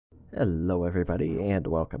Hello everybody, and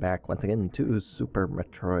welcome back once again to Super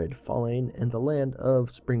Metroid Falling in the land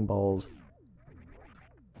of Spring Balls.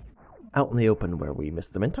 Out in the open where we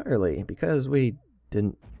missed them entirely because we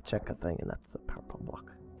didn't check a thing, and that's the power bomb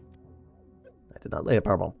block. I did not lay a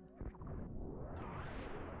power bomb.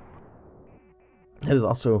 It is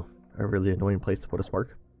also a really annoying place to put a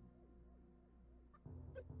spark.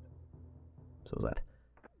 So is that.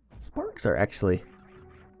 Sparks are actually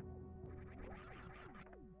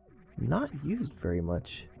not used very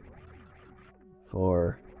much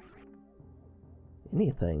for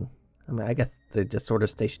anything. I mean, I guess they're just sort of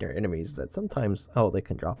stationary enemies that sometimes, they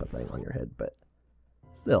can drop a thing on your head, but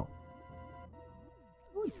still.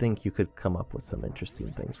 I would think you could come up with some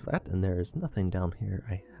interesting things for that, and there is nothing down here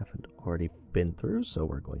I haven't already been through, so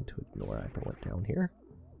we're going to ignore I ever went down here.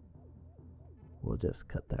 We'll just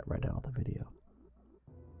cut that right out of the video.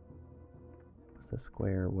 There's a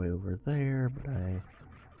square way over there, but I'm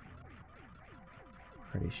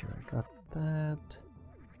pretty sure I got that.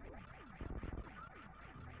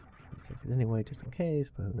 I'll check it anyway, just in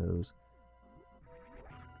case, but who knows.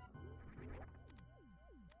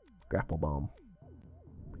 Grapple bomb.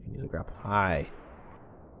 We can use a grapple. Hi.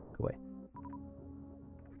 Go away.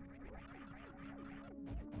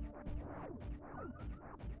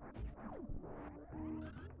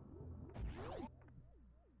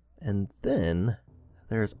 And then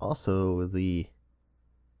there's also the...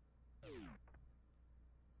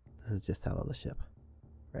 This is just out of the ship.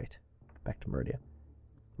 Right. Back to Maridia.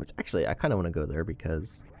 Which actually, I kind of want to go there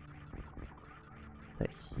because that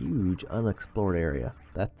huge unexplored area,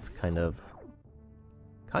 that's kind of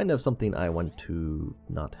something I want to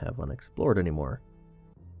not have unexplored anymore.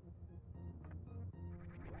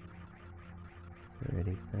 Is there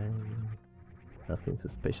anything? Nothing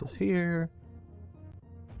suspicious here.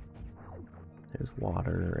 There's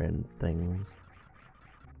water and things.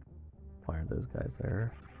 Why are those guys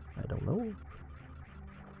there? I don't know.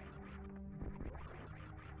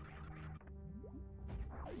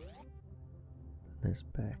 There's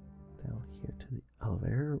back down here to the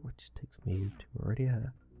elevator, which takes me to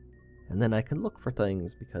Maridia. And then I can look for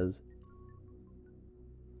things because,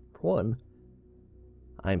 for one,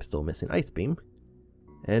 I'm still missing Ice Beam.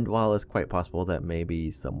 And while it's quite possible that may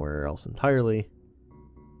be somewhere else entirely,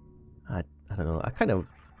 I don't know, I kind of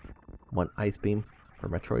want Ice Beam for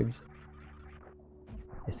Metroids.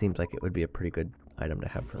 It seems like it would be a pretty good item to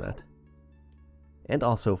have for that. And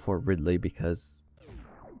also for Ridley because,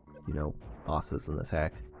 you know, bosses in this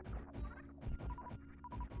hack.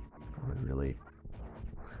 I'm really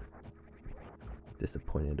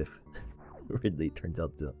disappointed if Ridley turns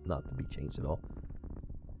out to not to be changed at all.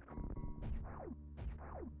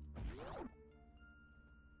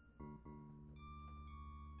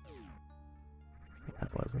 So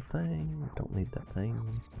that was a thing. Don't need that thing.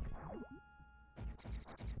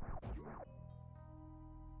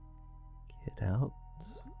 Get out.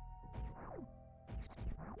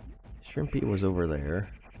 Shrimpy was over there.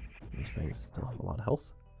 These things still have a lot of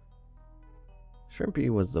health. Shrimpy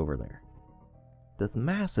was over there. This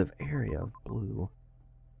massive area of blue.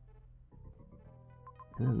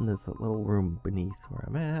 And then there's a little room beneath where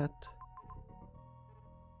I'm at.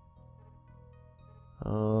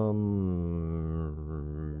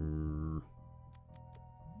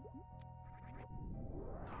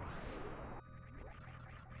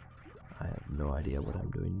 I have no idea what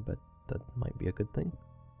I'm doing, but that might be a good thing.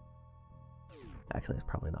 Actually, it's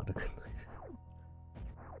probably not a good thing.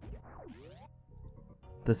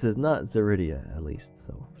 This is not Zaridia, at least,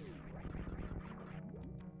 so...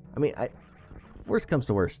 I mean, worst comes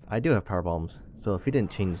to worst, I do have power bombs, so if he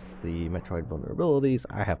didn't change the Metroid vulnerabilities,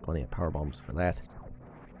 I have plenty of power bombs for that.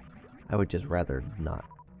 I would just rather not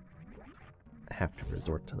have to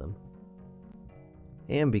resort to them.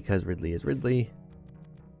 And because Ridley is Ridley,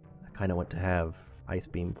 I kind of want to have Ice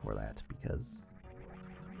Beam for that, because...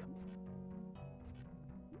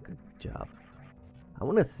 Good job. I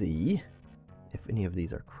want to see if any of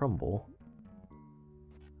these are crumble.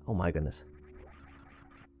 Oh my goodness.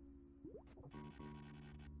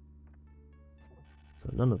 So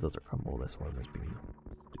none of those are crumble. This one is being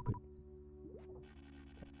stupid.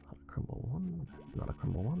 That's not a crumble one. That's not a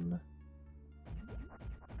crumble one.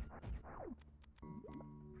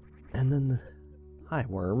 And then, hi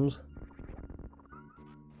worms.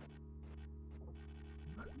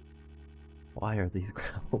 Why are these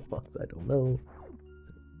gravel blocks? I don't know.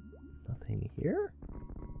 Nothing here?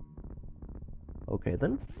 Okay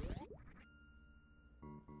then.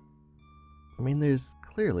 I mean, there's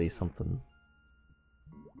clearly something.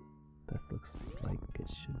 This looks like it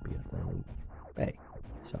should be a thing. Hey,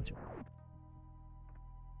 shut you.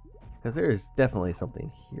 Because there is definitely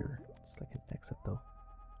something here. Just like an exit, though.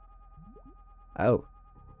 Oh.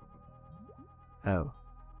 Oh.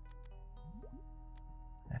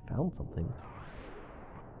 I found something.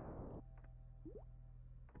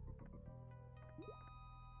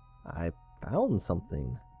 I found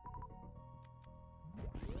something.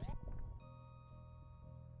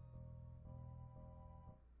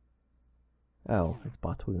 Oh, it's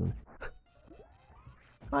Botwoon.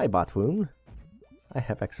 Hi, Botwoon. I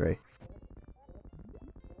have X-ray.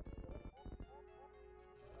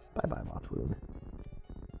 Bye-bye, Botwoon.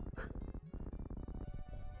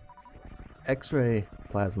 X-ray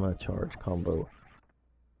plasma charge combo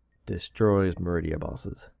destroys Maridia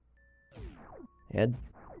bosses. And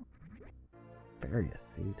Varia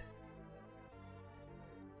Suit.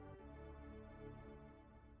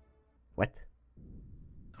 What?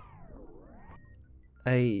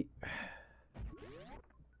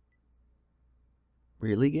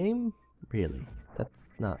 Really, game? Really? That's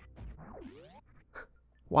not...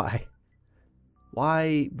 Why?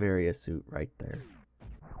 Why Varia Suit right there?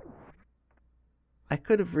 I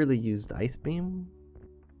could have really used Ice Beam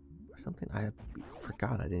or something. I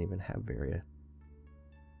forgot I didn't even have Varia.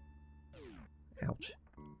 Ouch.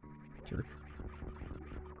 Jerk.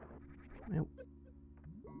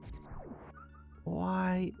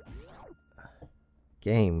 Why?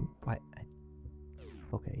 Game. Why?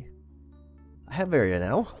 Okay. I have Varia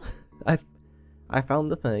now. I found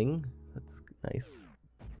the thing. That's nice.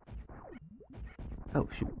 Oh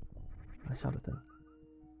shoot! I shot it then.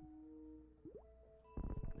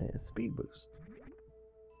 And speed boost.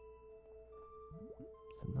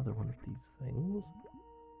 It's another one of these things.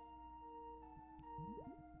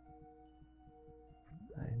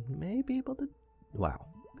 I may be able to... Wow,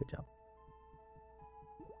 good job.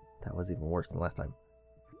 That was even worse than last time.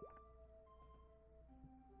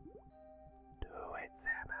 Do it,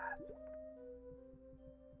 Samus.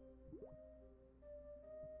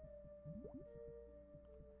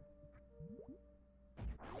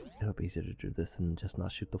 It'll be easier to do this and just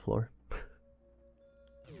not shoot the floor.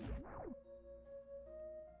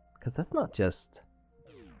 Because that's not just...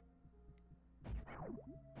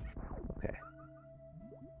 Okay.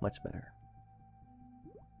 Much better.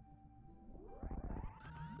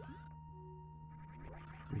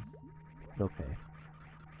 Okay.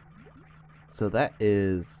 So that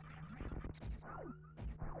is...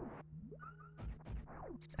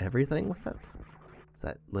 everything with that? Is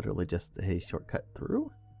that literally just a shortcut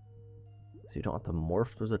through? So you don't have to morph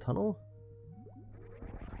through the tunnel?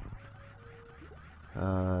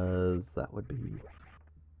 That would be...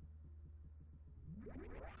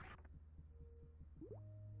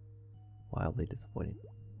 wildly disappointing.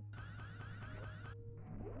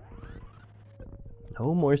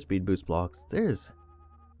 No more speed boost blocks. There's...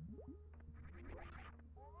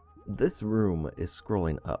 This room is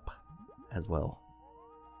scrolling up as well.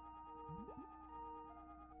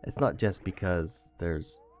 It's not just because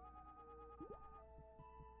there's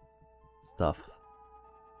stuff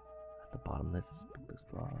at the bottom. There's a speed boost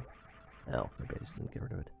block. Oh, maybe I just didn't get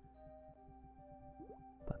rid of it.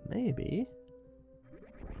 But maybe...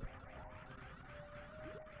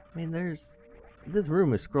 I mean, there's... This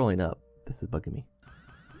room is scrolling up. This is bugging me.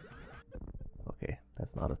 Okay,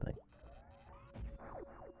 that's not a thing.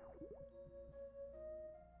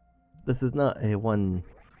 This is not a one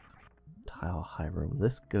tile high room.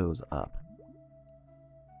 This goes up.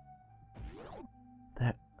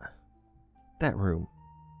 That room.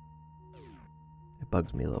 It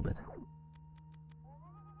bugs me a little bit.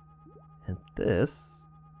 And this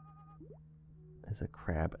is a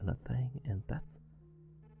crab and a thing, and that's...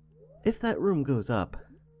 If that room goes up,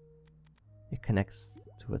 it connects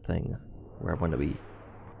to a thing where I want to be.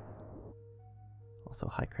 Also,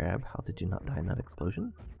 hi crab, how did you not die in that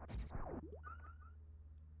explosion?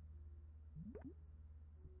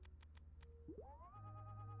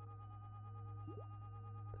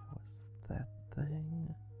 That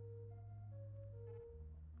thing.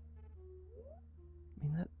 I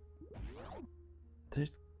mean, that...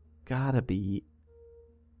 There's gotta be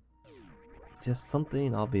just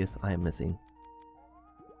something obvious I am missing.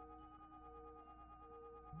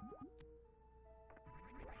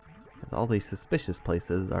 Because all these suspicious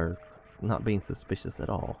places are not being suspicious at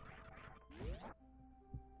all.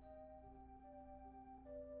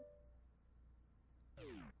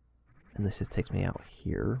 And this just takes me out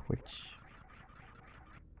here, which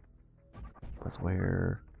was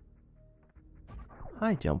where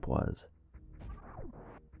high jump was.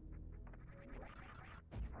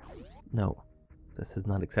 No, this is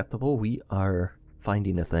not acceptable. We are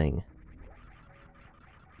finding a thing.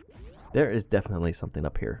 There is definitely something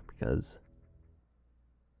up here, because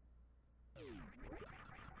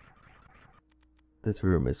This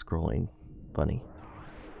room is scrolling funny.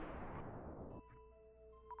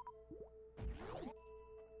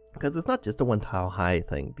 Because it's not just a one tile high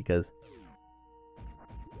thing, because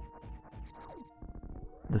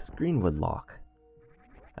the screen would lock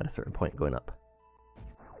at a certain point going up.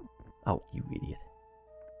 Oh, you idiot.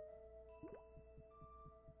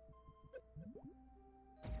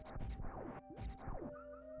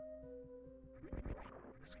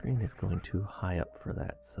 The screen is going too high up for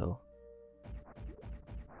that, so...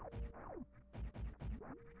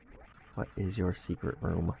 What is your secret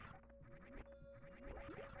room?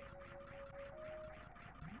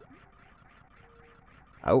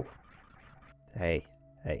 Oh! Hey,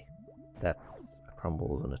 hey. That's a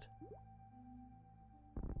crumble, isn't it?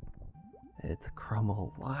 It's a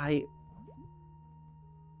crumble. Why?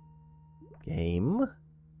 Game?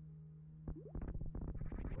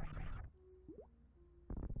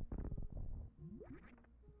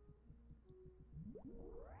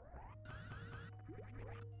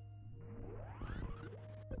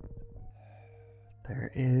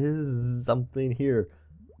 There is something here.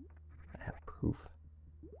 I have proof.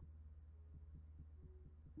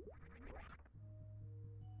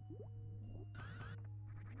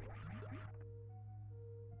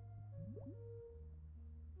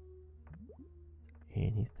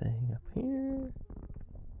 Anything up here?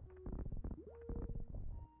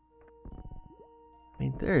 I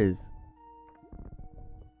mean, there is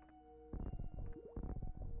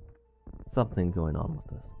something going on with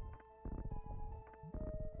this.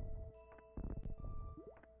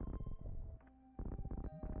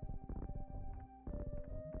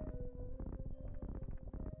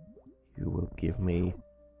 You will give me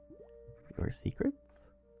your secrets?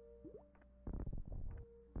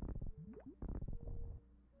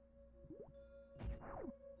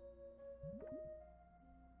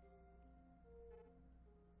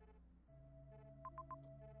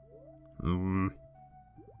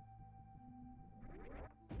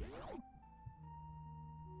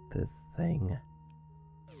 This thing.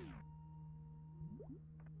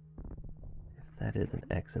 If that is an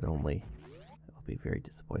exit only, I'll be very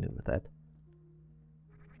disappointed with that.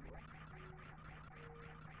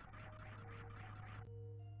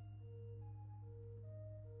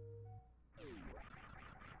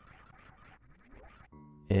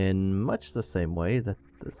 In much the same way that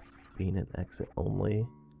this being an exit only,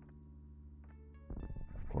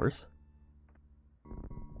 of course.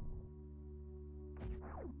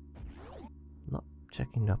 Not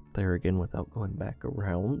checking up there again without going back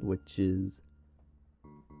around, which is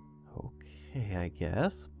okay, I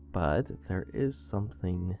guess. But if there is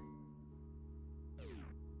something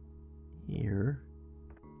here...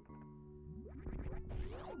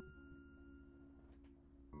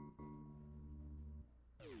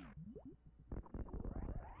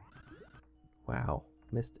 Wow,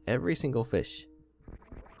 missed every single fish.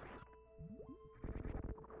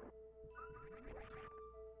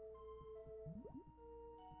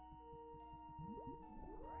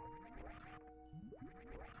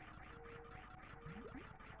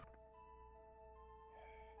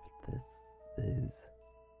 This is...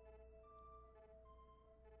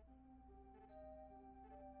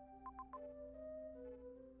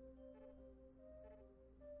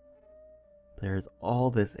 There's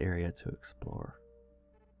all this area to explore.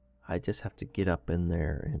 I just have to get up in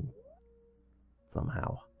there and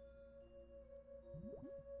somehow.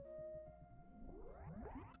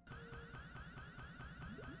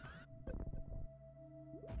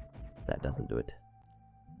 That doesn't do it.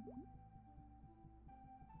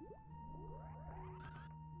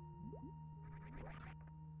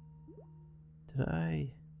 Did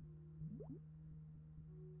I...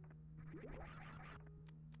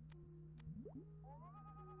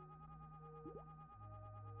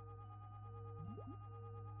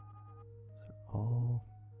 Oh,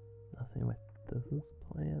 nothing with business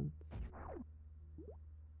plans.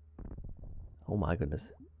 Oh my goodness.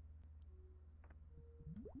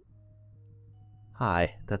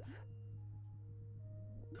 Hi, that's...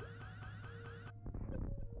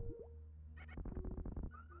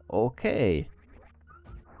 Okay.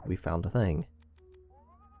 We found a thing.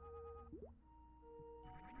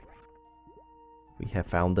 We have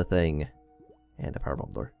found the thing. And a power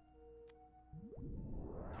bomb door.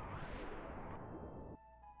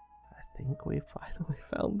 I think we finally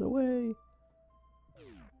found the way.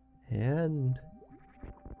 And...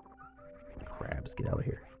 crabs, get out of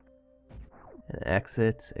here. An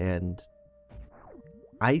exit and...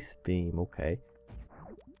 ice beam, okay.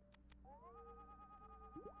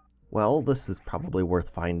 Well, this is probably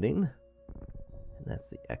worth finding. And that's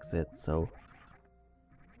the exit, so...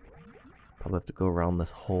 Probably have to go around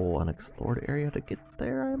this whole unexplored area to get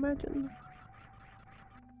there, I imagine.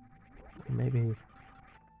 Maybe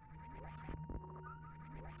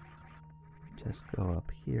just go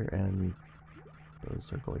up here, and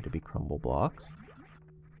those are going to be crumble blocks.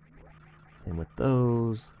 Same with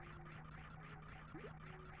those.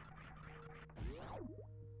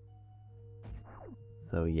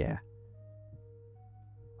 So yeah.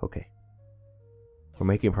 Okay. We're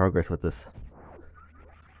making progress with this.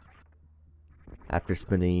 After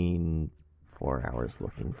spending 4 hours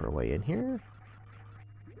looking for a way in here.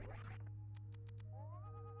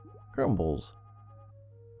 Crumbles.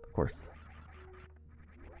 Of course.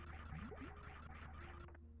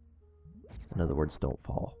 In other words, don't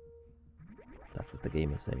fall. That's what the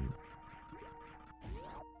game is saying.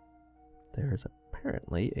 There's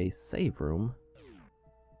apparently a save room.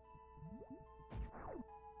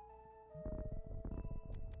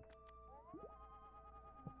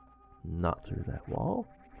 Not through that wall.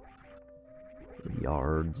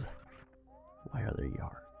 Yards. Why are there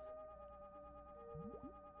yards?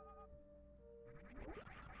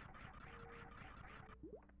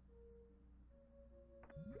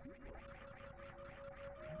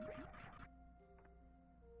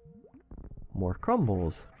 More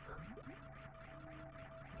crumbles.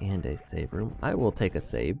 And a save room. I will take a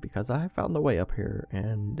save because I found the way up here,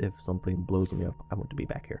 and if something blows me up, I want to be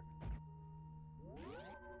back here.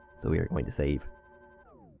 So we are going to save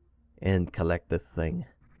and collect this thing,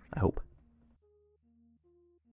 I hope.